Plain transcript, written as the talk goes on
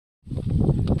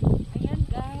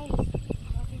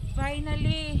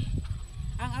Finally,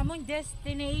 ang among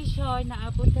destination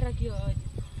naabot ra gyud.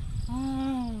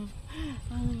 Oh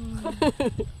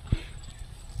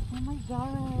my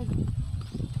God.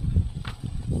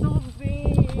 So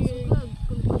big.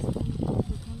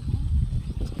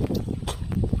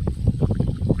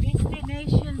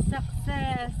 Destination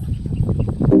success.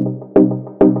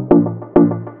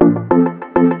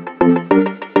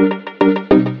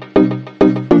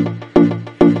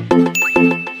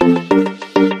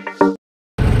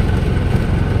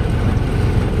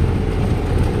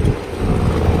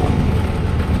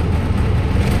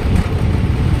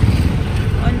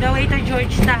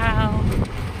 Jorgetown.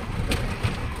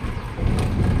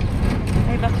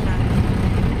 Ay, bakla.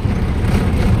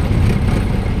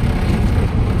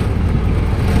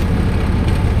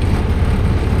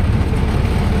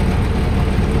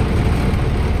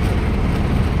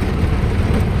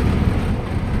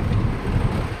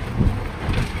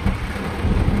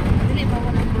 Dili ba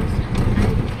walang bus?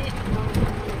 Ay, dili.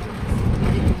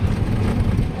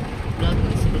 Vlog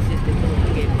na sila dito.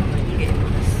 Game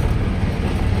mas.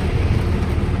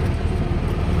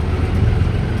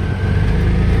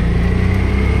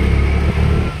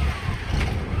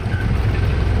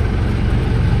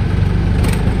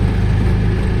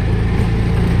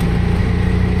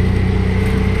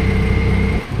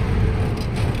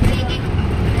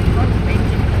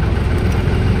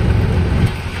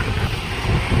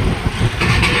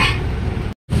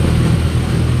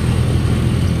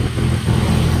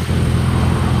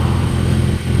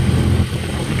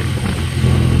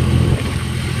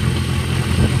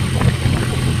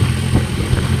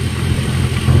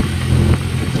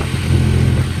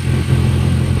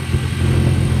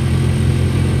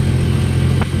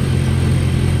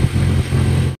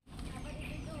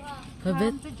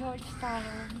 Welcome to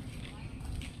Jorgetown.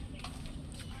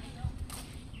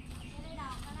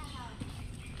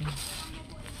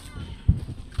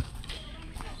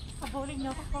 Sabulin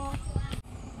niyo ako.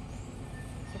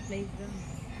 Sa playground.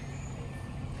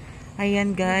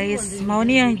 Ayan guys, mao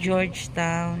ni ang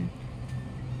Jorgetown.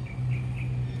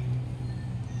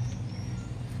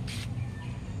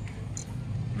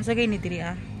 Ang sagay ni diri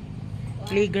ah.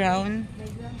 Playground.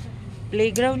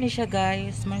 Playground ni siya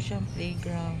guys, man siyang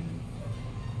playground.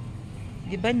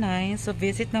 Diba nice? So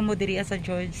visit na mo diri sa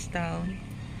Jorgetown.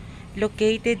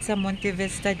 Located sa Monte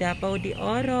Vista, Davao de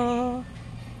Oro.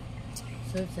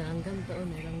 So sa hanggang taon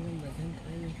na lang ng bagang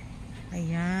kayo.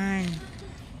 Ayan.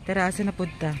 Tara, asa na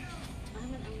punta?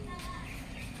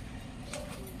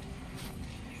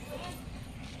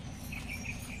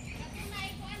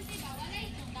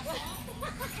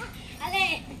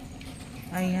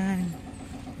 Ayan.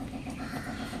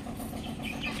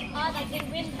 Oh,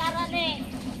 nag-inventara ni.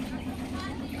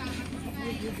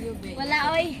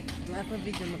 Wala oy. Wala pa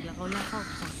video, maglakaw-lakaw.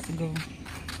 Go.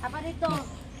 Apa dito?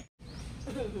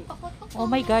 Oh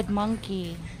my God,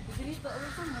 monkey.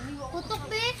 Tutok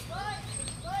be.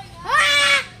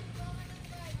 Ah!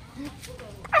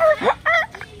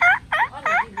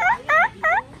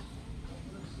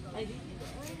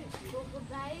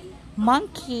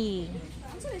 Monkey.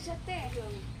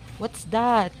 What's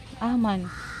that? Ah man.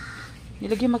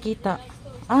 Nilagay makita.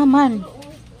 Ah man.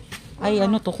 Ay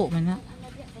ano, tuko man na.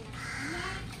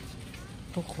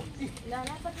 Tuko.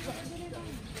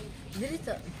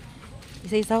 Dito.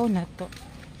 Isa-isa na to.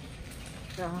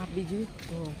 Sa video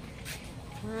ko.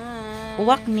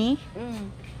 Uwak ni?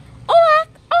 Uwak!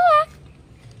 Uwak!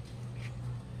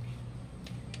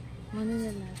 Mana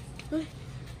na lang?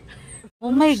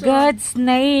 Oh my God,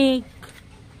 snake!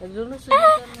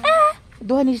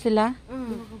 Duha ni sila?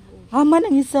 Aman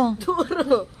ang isa.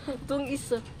 Turo. Itong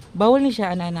isa. Bawal ni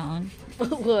siya, ana-anaon.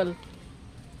 Bawal.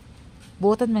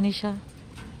 Buotan man ni siya.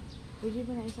 Pwede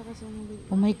ba na isa kasi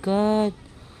Oh my God.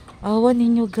 Awan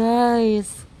ninyo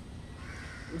guys.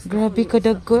 Grabe ka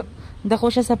dako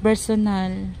siya sa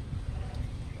personal.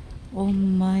 Oh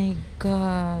my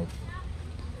God.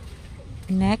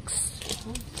 Next.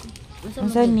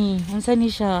 Unsa ni? Unsa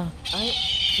ni siya? Ay,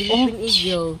 Philippine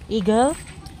Eagle. Eagle?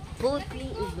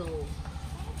 Philippine Eagle.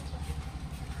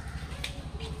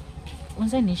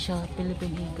 Unsa ni siya?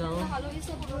 Philippine Eagle.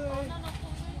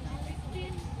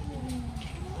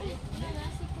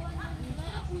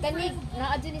 Kanig,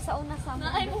 naa dyan sa una sa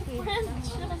mga.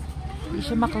 Hindi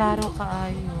siya maklaro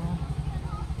kaayo.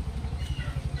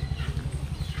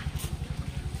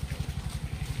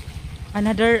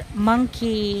 Another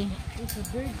monkey.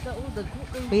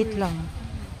 Wait lang.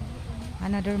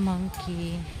 Another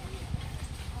monkey.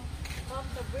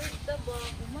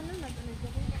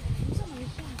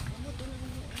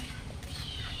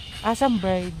 Asam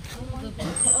bird.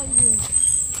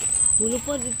 Mulo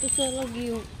pa dito sa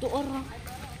lagi yung tuara.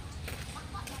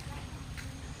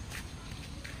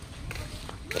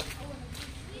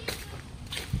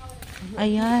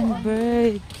 Ayan,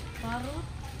 bird. Parot.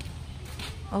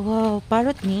 Oh, wow.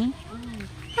 Parrot ni?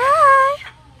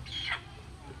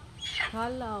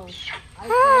 Kalaw. Ay,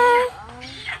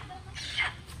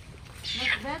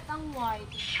 mas bet ang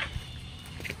white.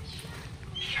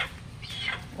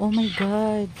 Oh my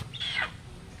God.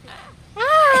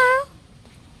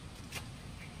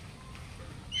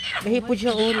 Lahi po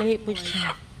siya, oh. Lahi po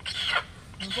siya.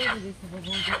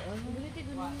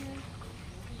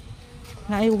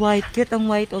 Na ay white. Cute ang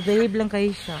white. Oh, babe lang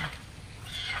kayo siya.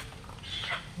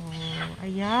 Oh,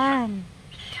 ayan.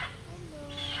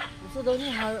 Gusto daw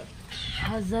niya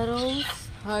Hazaros.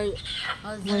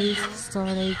 Waste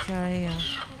storage area.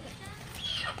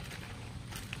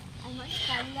 Ano yung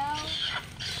kalaw?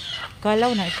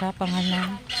 Kalaw na siya,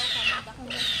 pangalan.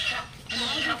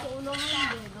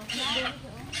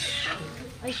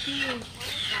 Ay, fish.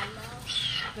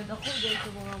 Ganda ko guys sa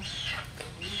mga...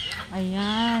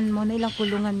 Ayan, mo na ilang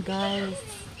kulungan, guys.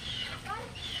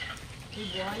 Ay,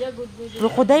 buhaya, good.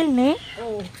 Crocodile, ne?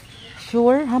 Oh.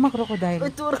 Sure? Hama crocodile.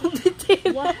 Ay, turang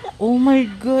bitin. Oh my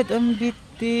God, ang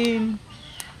bitin.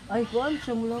 Ay, kuwan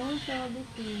siya. Mula nga siya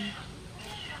bitin.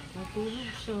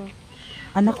 Natulog siya.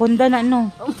 Anaconda na,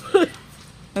 no?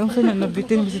 Ayun sa na,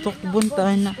 nabitin. Kasi ito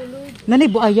kubuntaan na.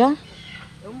 Nanay, buaya?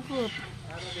 Ampot.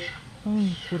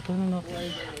 Ay, purta na ako.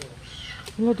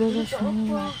 Wala, dalas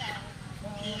na.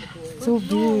 So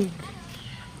big.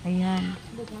 Ayan.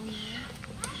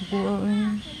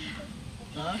 Buaya.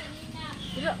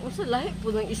 Kaya, masa lahi po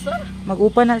ng isa.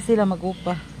 Mag-upa na sila,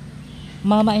 mag-upa.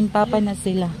 Mama and papa na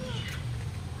sila.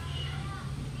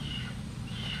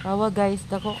 Kawa guys,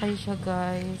 dako kayo siya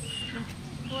guys.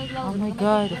 Oh my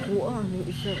God. Kuwan, yung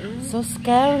isa. So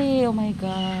scary, oh my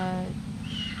God.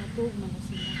 Natulog man na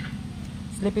sila.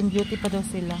 Sleeping Beauty pa daw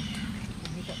sila.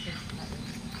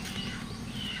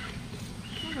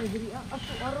 Ay, dili ako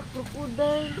arok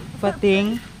crocodile.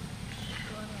 Pating.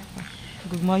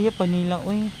 Gagmaya pa nila,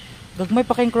 uy. Gagmay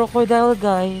pa kayong crocodile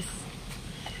guys.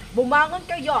 Bumangon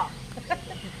kayo!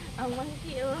 Ang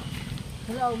monkey, oh.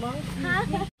 Hello,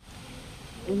 monkey.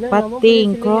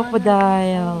 Pating,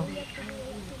 crocodile.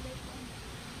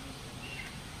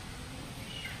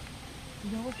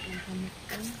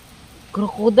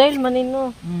 Crocodile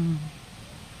manino.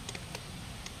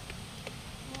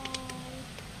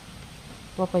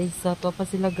 Tuwa pa isa, tuwa pa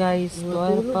sila guys.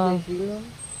 Tuwa pa.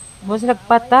 Tuwa sila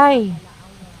patay.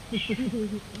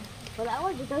 Wala ako,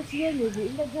 dito siya,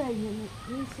 hindi ilagay.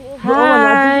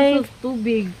 Hi!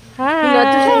 Tubig.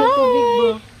 Hi! Tubig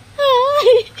ba?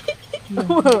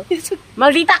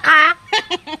 Maldita ka!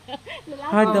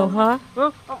 Ha daw ha?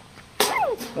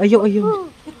 Ayaw.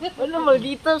 Wala,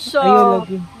 maldita siya. Ayaw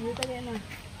lagi.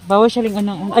 Bawa siya lang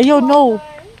anang. Ayaw, no.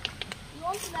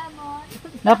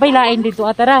 Napailain dito.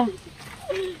 Tara.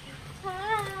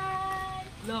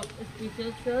 Look,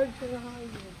 special charge sa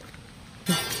kayo.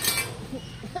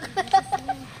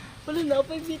 Wala na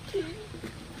pa bitin.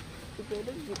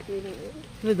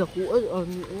 Nadakuan,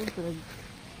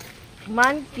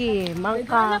 monkey,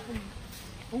 mangka.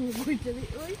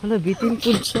 Hala, bitin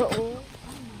po siya.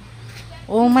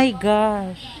 Oh my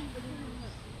gosh.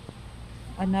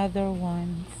 Another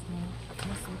one.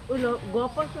 Wala,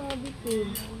 guwapa siya nga bitin.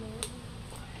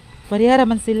 Parihara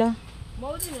man sila.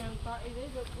 Mau din ang tae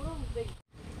guys, puro big.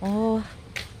 Oh,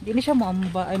 di na siya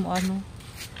maamba. Ay mo ano.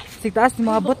 Sigtaas ni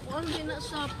maabot. Ano din na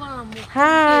siya pa mo.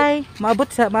 Hi!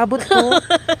 Maabot ko.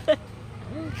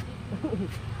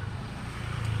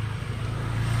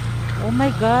 Oh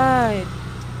my God.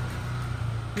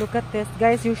 Look at this.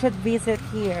 Guys, you should visit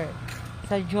here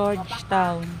sa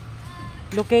Georgetown.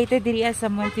 Located diri sa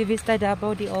Monte Vista,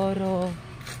 Davao de Oro.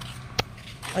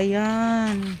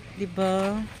 Ayan.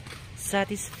 Diba?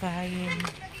 Satisfying.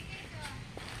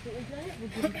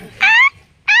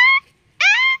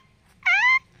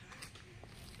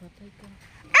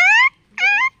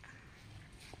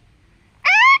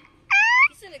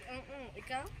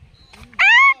 Ikaw?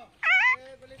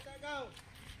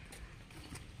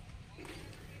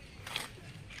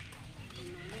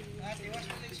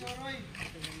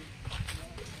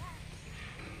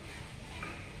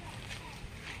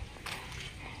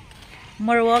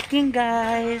 More walking,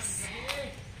 guys.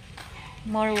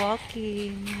 More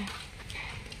walking.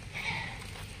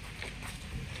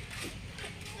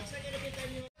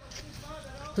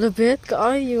 Labit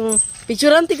kaayo.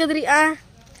 Picturean ti kadiri ah.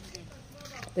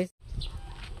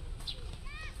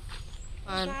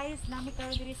 Guys, nami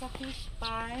kayo diri sa fish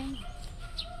pond.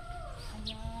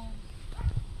 Ayan.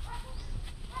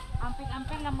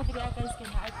 Amping-amping na mo diri guys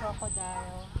kaya ay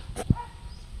crocodile.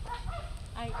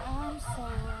 I am so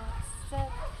upset.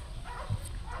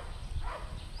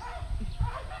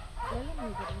 Lalo mo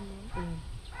diri mo.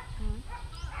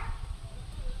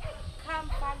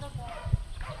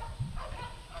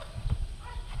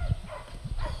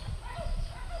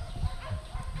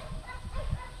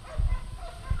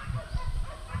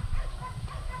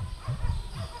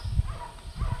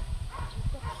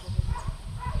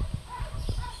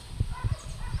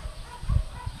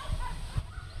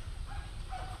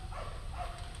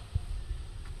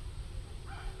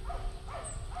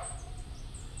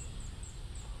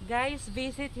 Guys,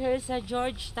 visit here sa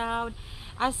Georgetown.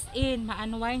 As in,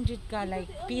 ma-unwind jud ka. Like,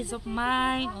 peace of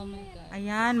mind. Oh my God.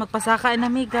 Ayan, magpasaka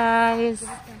nami guys.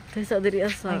 Sa diri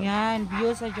asa. Ayan,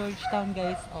 view sa Georgetown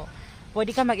guys. Oh,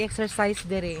 pwede ka mag-exercise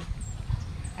dire.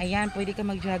 Ayan, pwede ka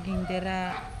mag-jogging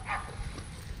dira.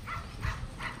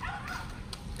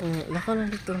 Lakaw na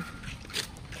dito.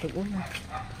 Pag-una.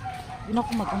 Yun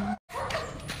ako mag-ano.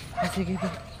 Sige,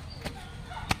 sige.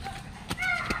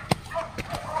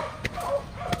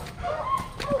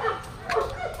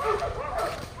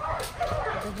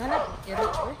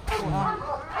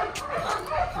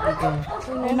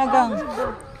 Ay nagang.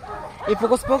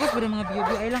 I-focus-focus pero mga view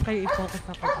ay lang kayo i-focus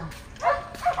ako.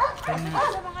 Kana.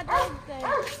 Mga dog kay.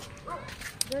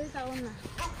 Dahil taon na.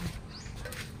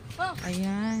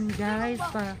 Ayan guys,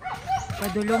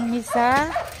 padulong ni sa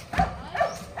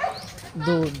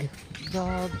Dog.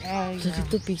 dog area. Sa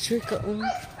dito picture ka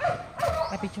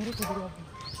Picture ko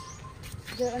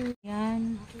dito.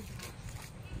 Ayan.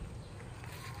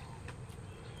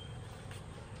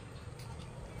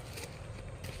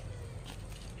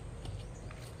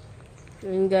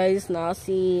 Yun guys,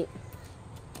 nasi.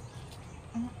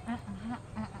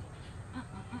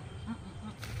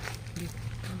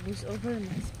 Voice over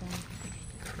na spa.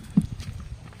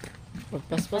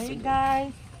 Magpaspas. Hi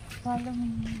guys, follow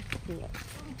me.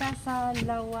 Punta sa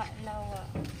lawa-lawa.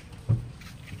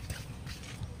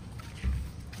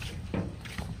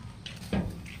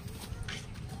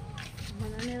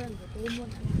 Mananiran ba? Tumon.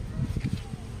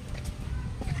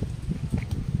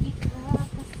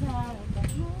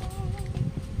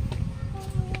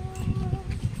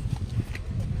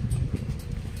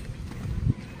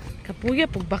 Kapuya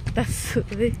pagbaktas.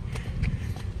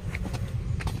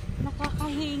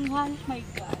 Nakakahingal, my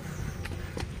God.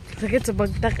 Sakit sa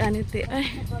bagtak anite.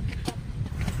 Ay.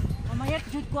 Mamayat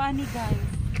jud ko ani guys.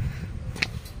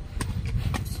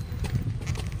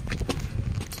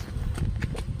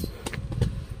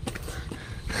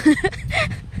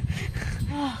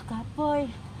 Kapoy.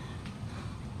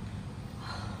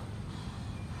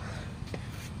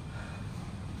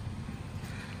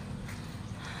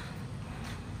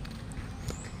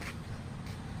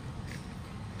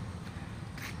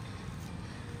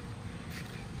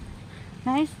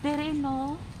 Nice dere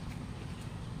no.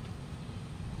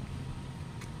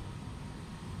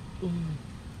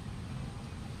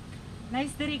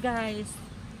 Nice dere guys.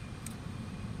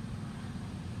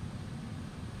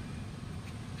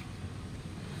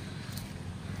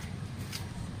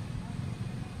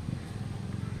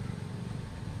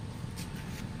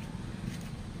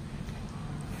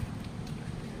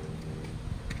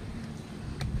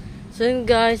 So yun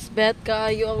guys, bet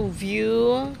kayo ang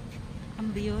view.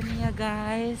 Ang view niya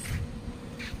guys.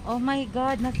 Oh my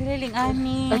God, nasililing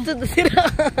ani. Ato na sila.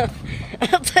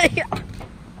 Ato ya.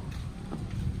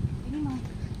 Ini mo.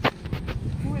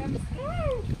 Uy, I'm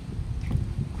scared.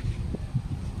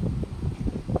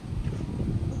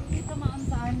 Ito maan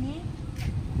sa ani.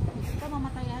 Ito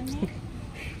mamatay ani.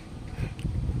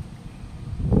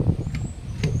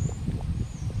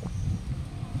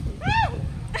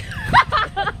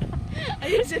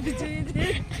 Ayun siya video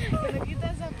din. Nakita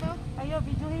sa to. Ayo,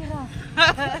 video hira.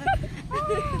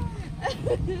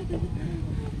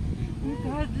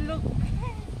 God, look.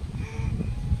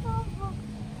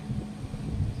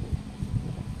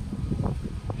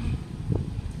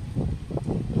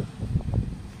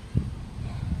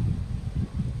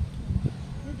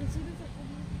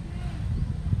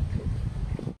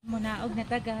 Munaog na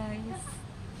ta guys.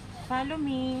 Follow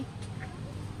me.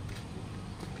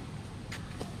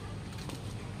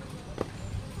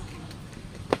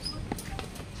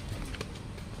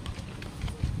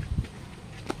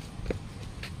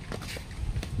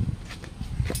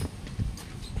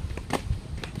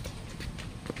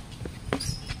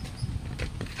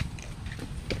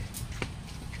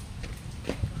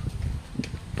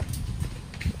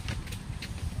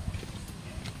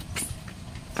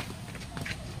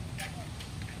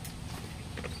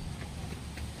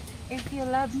 If you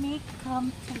love me,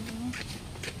 come to me.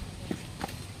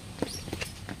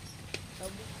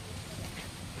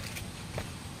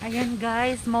 Ayan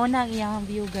guys, mo na ang iyang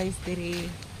view guys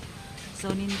diri.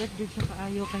 So nindot jud siya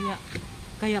kaayo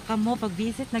kaya kamo pag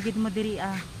visit na gid mo diri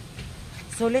ah.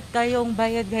 Sulit kayong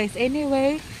bayad guys.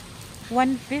 Anyway,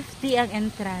 150 ang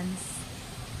entrance.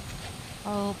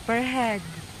 Oh, per head.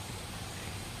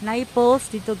 Nai falls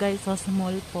dito guys, so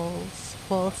small falls.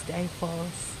 Falls, di ay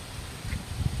falls.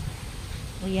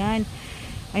 Ayan.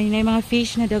 Ayun na yung mga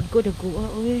fish na dago.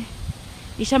 Uy.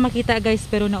 Di siya makita guys,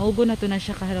 pero naubo na to na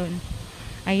siya karon.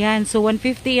 Ayan, so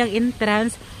 150 ang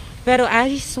entrance. Pero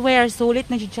I swear, sulit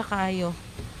na siya kayo.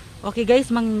 Okay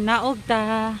guys, mangnaog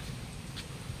ta.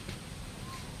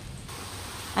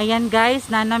 Ayan guys,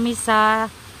 nanami sa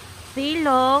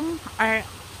silong. Or,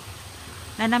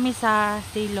 nanami sa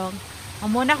silong.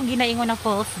 Muna akong ginaingon na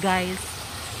falls guys.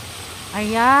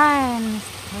 Ayan.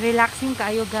 Relaxing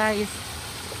kayo guys.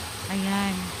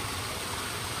 Ayan.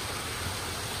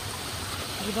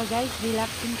 Diba guys,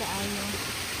 relaxing kayo.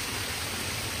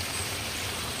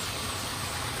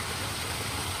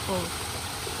 Falls.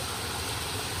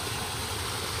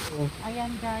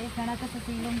 Ayan guys, nanata sa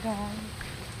silong guys.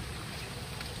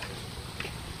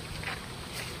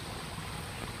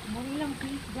 Muli lang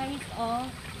fish guys, oh.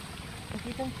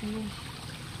 Pakitang fish.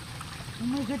 Oh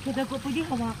my god, kadago pwede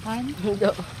hawakan? Hindi.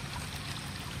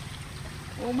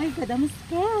 Oh my god, I'm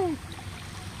scared.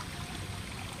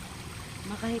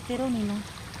 Makahitero ni no.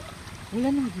 Wala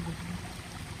nang gibo.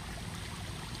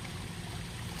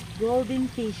 Golden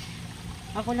fish.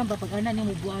 Ako lang ba pag ana ni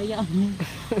mo buaya ang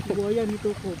buaya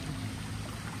nito ko.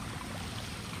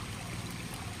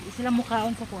 Sila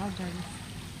mukhaon sa kuha guys.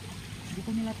 Hindi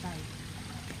ko nila tayo.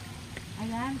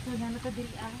 Ayan, so nanoto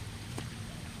diri ah.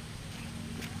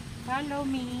 Follow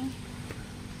me.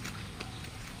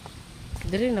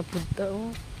 Diri na punta oh.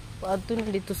 Paadto na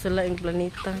dito sa laing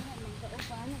planeta.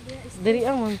 Diri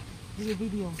ang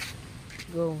Video.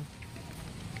 go.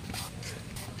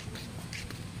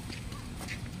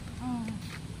 Oh,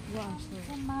 wow,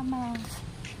 so mama.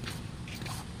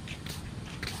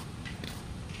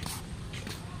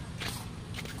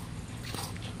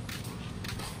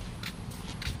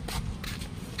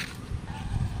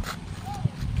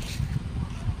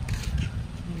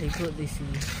 Ligo di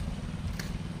sila.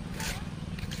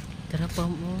 Tara pa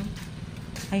mo.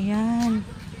 Ayan.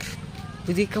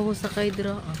 Pwede ka mo sakay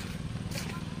dira ah.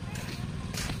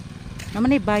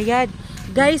 Naman ay bayad.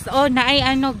 Guys, oh, naay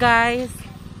ano guys.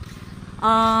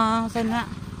 Sana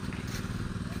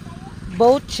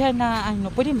boat siya na ano.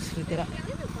 Pwede mo sila tira.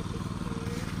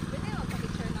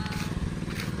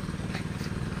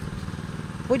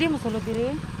 Pwede mo sila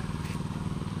tira.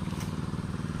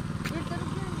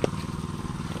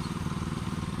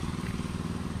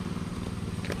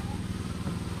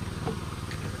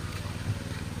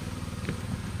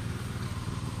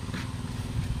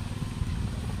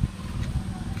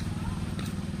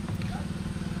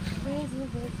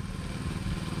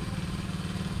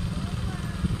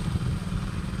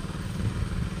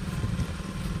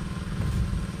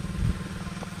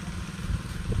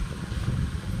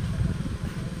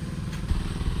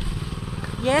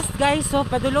 Yes guys, so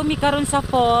padulong mi karon sa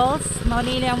falls.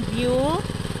 Maunili ang view.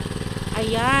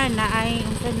 Ayan, naay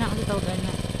unsa na ang tawag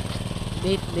na.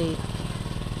 Date.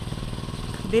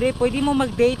 Dire pwede mo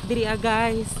mag-date diri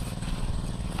guys.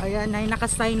 Ayan, ay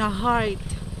naka-sign na heart,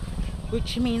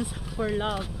 which means for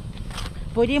love.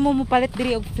 Pwede mo mupalit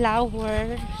diri og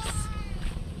flowers.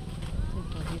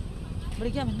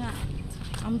 Baligyan mo na.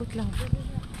 Ambot lang.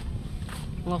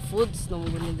 Mga foods na mo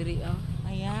gani diri ah.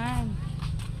 Ayan.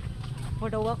 For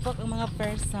the walk ang mga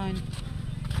person.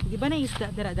 Di ba na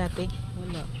isda dira dati?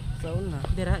 Wala. Sa una.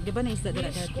 Dira, di ba na isda dira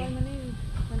dati?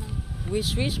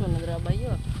 Wish mo nagra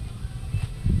bayo.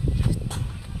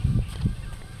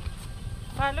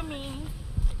 Follow me.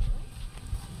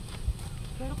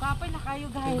 Pero kapay na kayo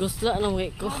guys. Gusla na mo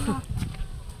ko.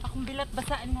 Akong bilat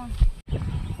basaan na.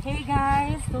 Hey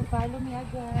guys, so follow me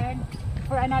again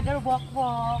for another walk.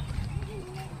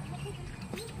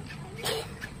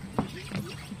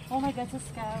 Oh my god, so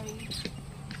scary.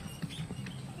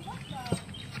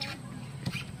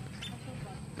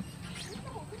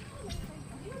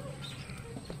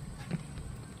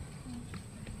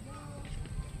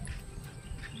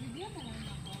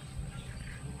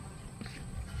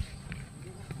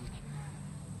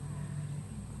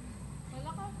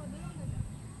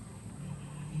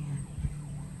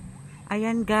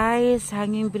 Ayan guys,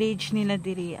 hanging bridge nila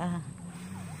diri ah.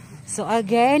 So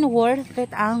again, worth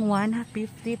it ang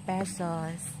 150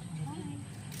 pesos.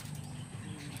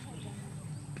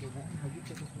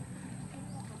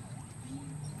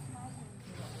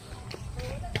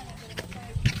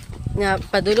 Nga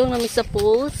padulong namin sa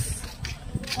pools.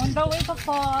 On the way to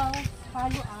fall,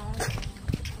 follow us.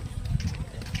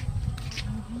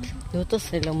 Dito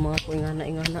sila mga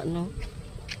ingana no.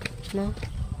 No?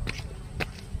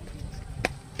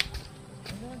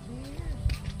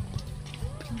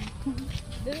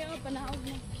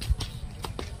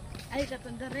 Ay,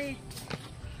 katundari.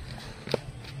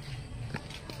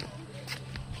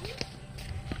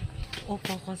 O,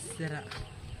 focus sira.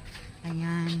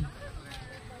 Ayan.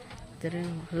 Tara,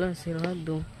 hala,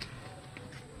 sirado.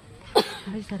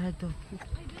 Ay, sarado.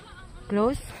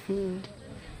 Close? Hmm.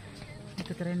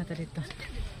 Ito, try na to dito.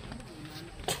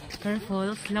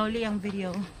 Careful. Slowly ang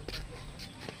video.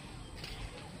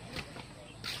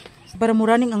 Para mo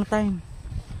running ang time.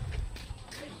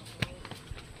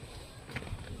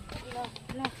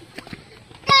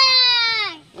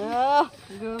 Ah,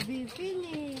 gabi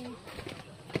finish.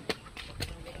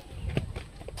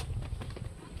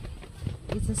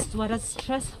 What a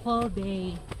stressful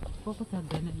day. Focus na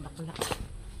ganun. Bakla.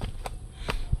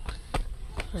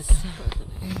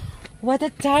 What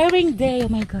a tiring day. Oh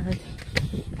my God.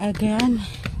 Again.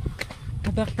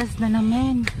 Nabaktas na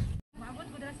naman. Maabot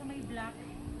ko dala sa may block.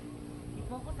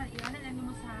 I-focus na. Iwanan lang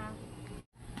mo sa...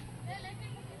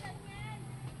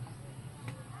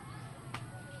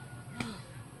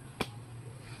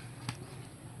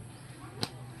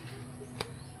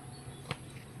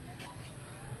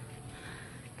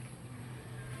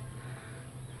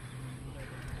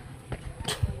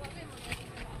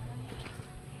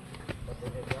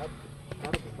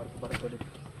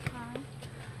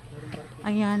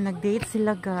 Ayan, nag-date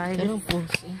sila guys. Pero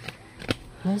pulse eh.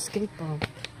 Nice skate pa.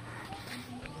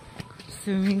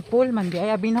 Swimming pool man di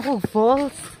ay. Abin ako,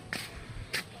 falls.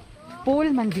 Pool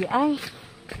man di ay.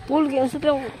 Pool, kaya sa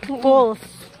tayong Falls.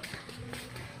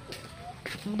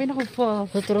 Abin ako, falls.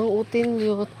 sa turang utin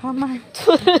yun. Haman.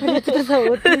 Dito sa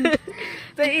utin.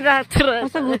 Sa inatra.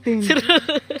 Masa utin.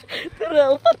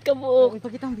 Tara, upat ka Oh, mo.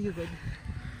 ipakita ang view good.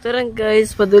 Tara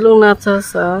guys, padulong natin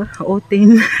sa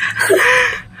Utin.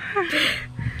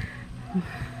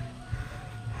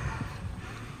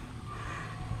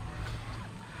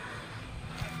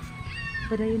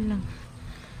 Padayon lang.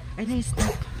 Ay,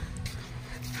 na-stop.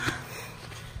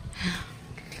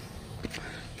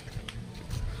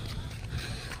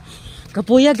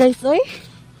 Kapuya guys, oy.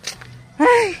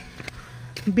 Ay.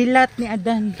 Bilat ni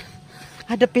Adan.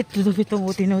 Hadapit dito itong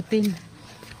utin-utin.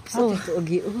 so, ito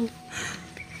agi.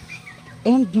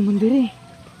 And naman diri.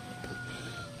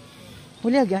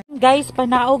 Huli agad. Guys,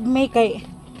 panaog may kay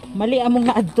mali among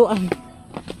naadtuan.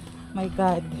 My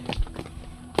God.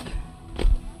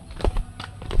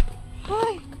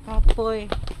 Ay, kapoy.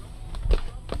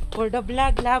 For the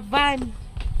vlog, laban.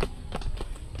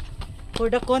 For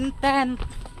the content.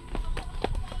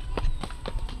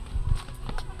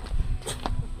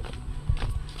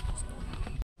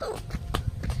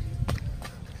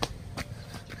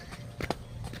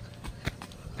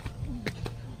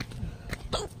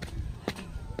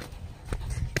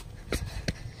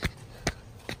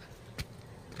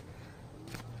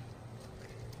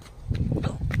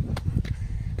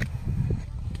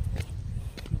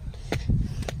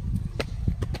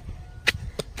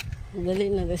 Dali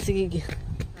na, sige.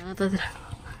 Tara.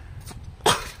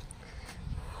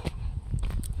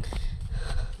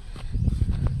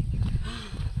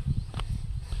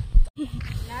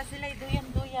 Na sila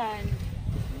duyan-duyan.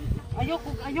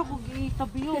 Ayoko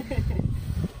itabiyo.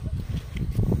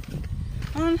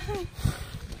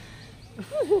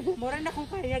 Mura na kung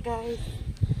kaya guys.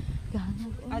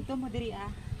 Ato mo diri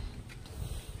ah.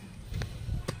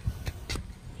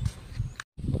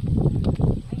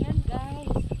 Ayan guys.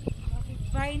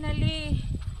 Finally,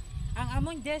 ang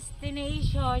among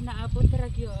destination naabot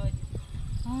ra gyud.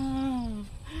 Oh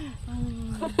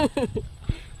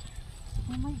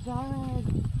my God.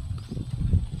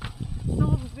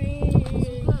 So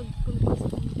big.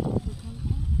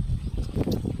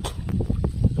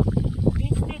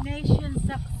 Destination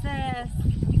success.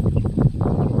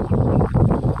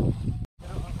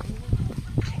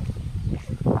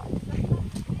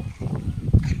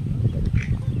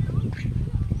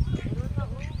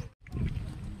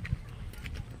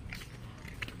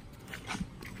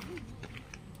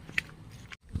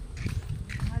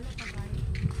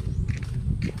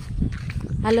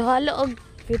 Halo-halo og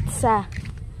pizza.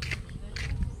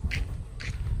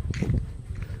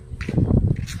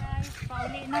 Guys,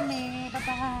 pauli na ni.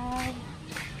 Bye-bye.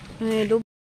 Ayan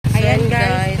Ayan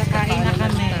guys, kakain na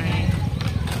kami.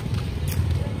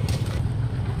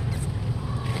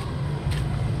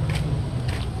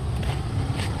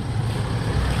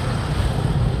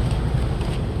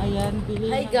 Ayan, bili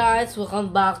Hi guys,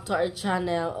 welcome back to our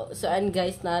channel. So ayan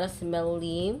guys, nara si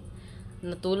Melly.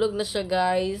 Natulog na siya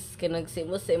guys. Kaya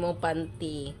nagsimo sa imong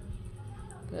panty.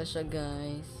 Kaya siya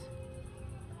guys.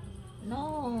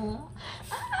 No.